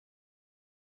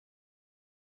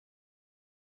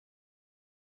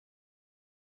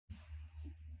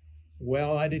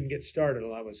Well, I didn't get started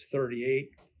until I was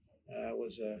 38. I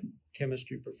was a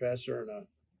chemistry professor and a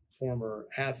former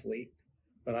athlete,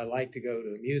 but I liked to go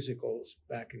to musicals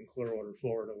back in Clearwater,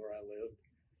 Florida, where I lived.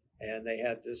 And they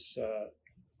had this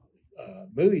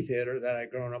movie theater that I'd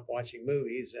grown up watching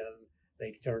movies, and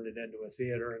they turned it into a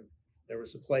theater. And there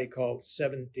was a play called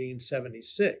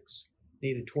 1776,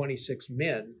 needed 26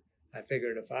 men. I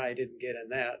figured if I didn't get in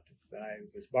that, I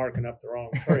was barking up the wrong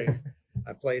tree.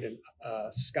 I played a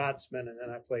Scotsman, and then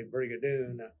I played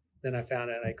Brigadoon. Then I found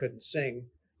out I couldn't sing,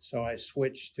 so I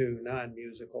switched to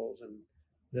non-musicals, and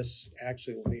this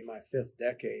actually will be my 5th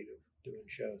decade of doing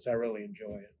shows. I really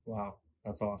enjoy it. Wow,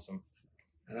 that's awesome.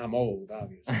 And I'm old,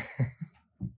 obviously.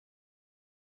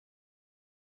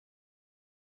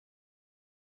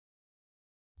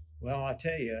 Well, I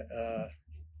tell you,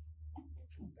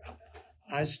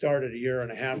 I started a year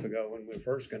and a half ago when we were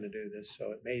first going to do this,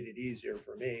 so it made it easier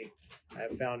for me. I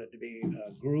found it to be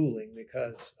grueling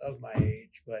because of my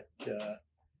age, but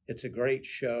it's a great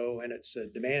show and it's a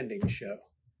demanding show.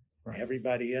 Right.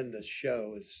 Everybody in this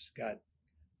show has got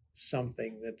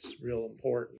something that's real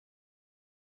important.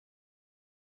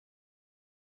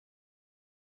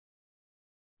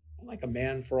 I like A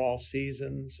Man for All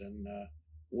Seasons and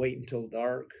Wait Until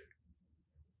Dark.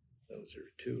 Those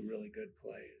are 2 really good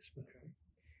plays. Okay.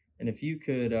 And if you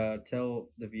could tell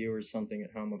the viewers something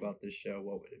at home about this show,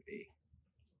 what would it be?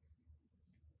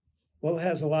 Well, it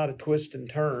has a lot of twists and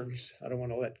turns. I don't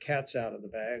want to let cats out of the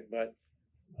bag, but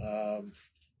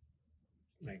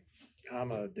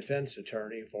I'm a defense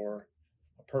attorney for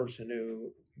a person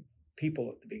who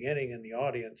people at the beginning in the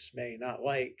audience may not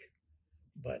like,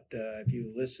 but if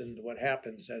you listen to what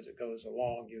happens as it goes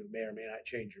along, you may or may not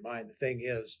change your mind. The thing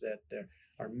is that there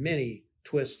are many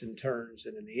twists and turns,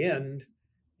 and in the end,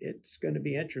 it's going to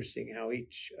be interesting how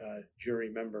each jury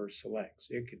member selects.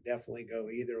 It could definitely go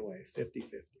either way,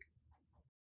 50-50.